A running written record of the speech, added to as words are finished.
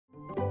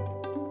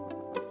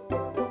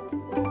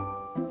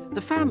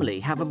The family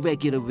have a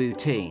regular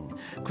routine.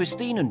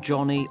 Christine and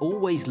Johnny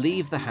always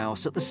leave the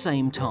house at the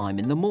same time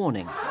in the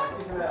morning,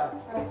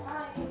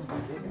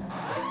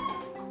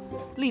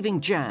 leaving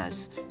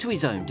Jazz to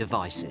his own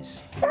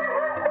devices.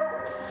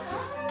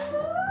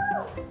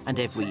 And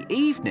every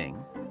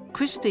evening,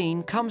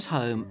 Christine comes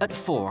home at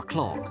 4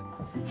 o'clock.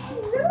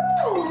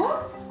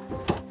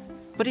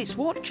 But it's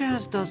what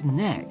Jazz does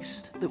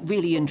next that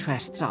really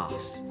interests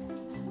us.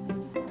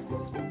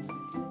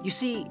 You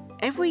see,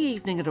 every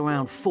evening at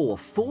around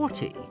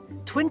 4:40,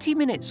 20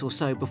 minutes or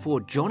so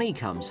before Johnny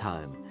comes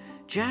home,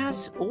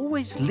 Jazz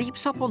always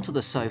leaps up onto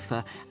the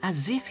sofa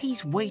as if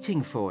he's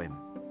waiting for him.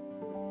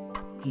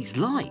 He's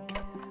like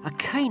a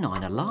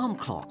canine alarm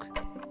clock.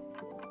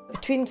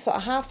 Between sort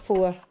of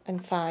 4:30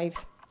 and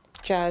 5,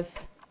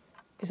 Jazz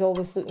is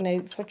always looking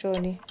out for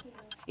Johnny.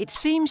 It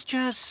seems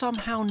Jazz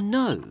somehow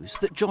knows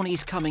that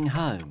Johnny's coming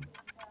home.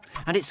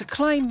 And it's a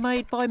claim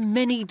made by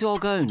many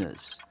dog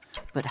owners.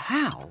 But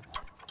how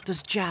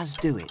does Jazz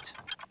do it?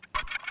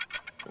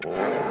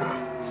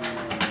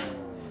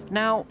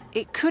 Now,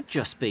 it could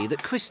just be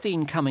that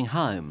Christine coming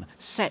home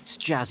sets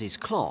Jazz's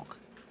clock.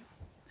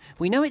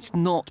 We know it's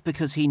not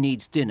because he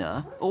needs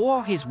dinner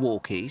or his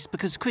walkies,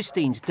 because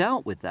Christine's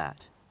dealt with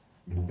that.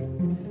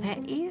 There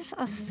is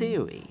a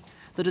theory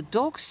that a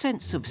dog's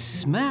sense of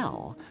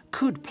smell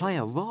could play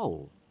a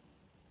role.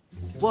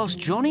 Whilst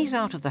Johnny's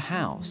out of the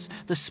house,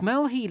 the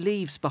smell he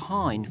leaves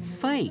behind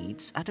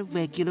fades at a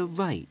regular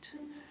rate.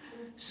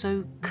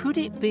 So could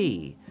it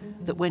be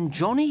that when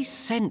Johnny's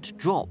scent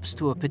drops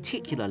to a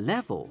particular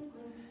level,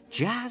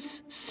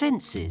 Jazz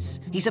senses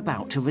he's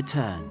about to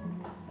return?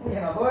 Hey,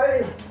 my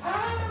boy.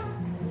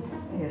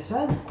 Hey,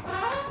 son.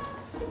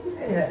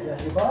 Hey,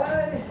 Jazzy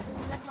boy.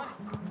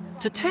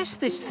 To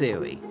test this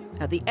theory,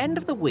 at the end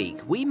of the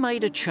week, we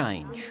made a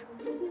change.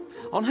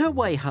 On her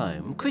way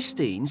home,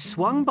 Christine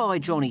swung by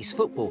Johnny's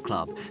football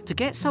club to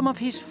get some of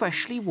his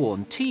freshly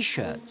worn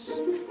T-shirts.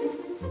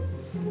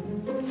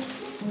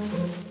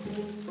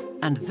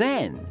 And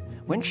then,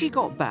 when she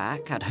got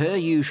back at her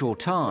usual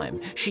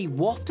time, she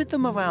wafted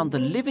them around the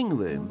living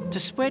room to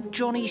spread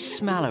Johnny's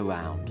smell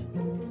around.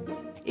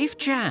 If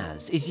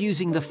Jazz is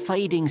using the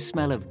fading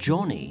smell of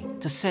Johnny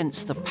to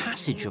sense the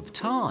passage of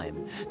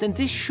time, then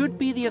this should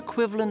be the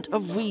equivalent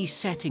of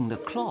resetting the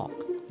clock.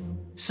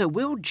 So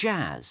will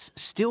Jazz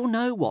still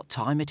know what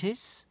time it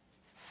is?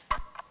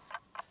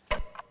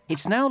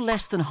 It's now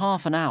less than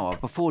half an hour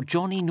before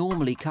Johnny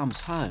normally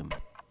comes home.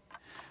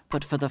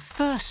 But for the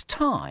first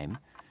time,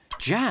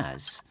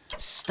 Jazz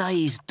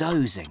stays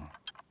dozing.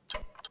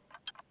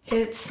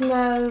 It's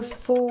now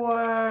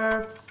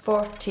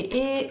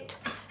 4:48.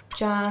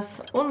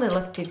 Jazz only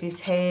lifted his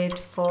head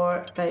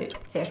for about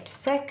 30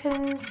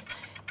 seconds.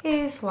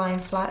 He's lying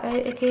flat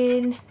out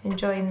again,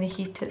 enjoying the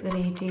heat at the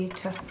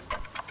radiator.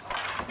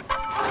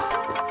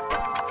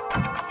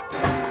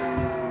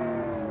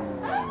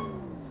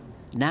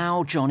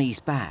 Now Johnny's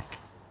back.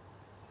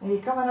 Are you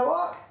coming to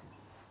walk?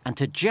 And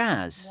to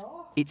Jazz,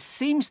 it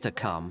seems to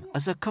come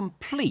as a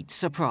complete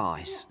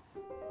surprise.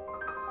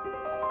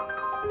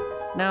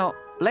 Now,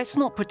 let's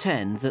not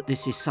pretend that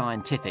this is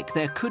scientific.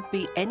 There could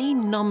be any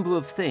number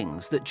of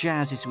things that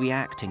Jazz is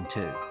reacting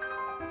to.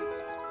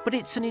 But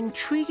it's an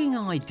intriguing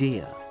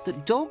idea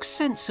that dogs'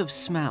 sense of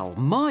smell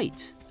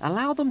might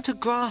allow them to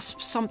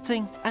grasp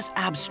something as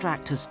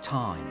abstract as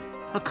time,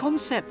 a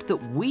concept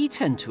that we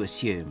tend to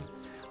assume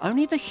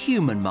only the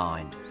human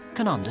mind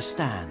can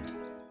understand.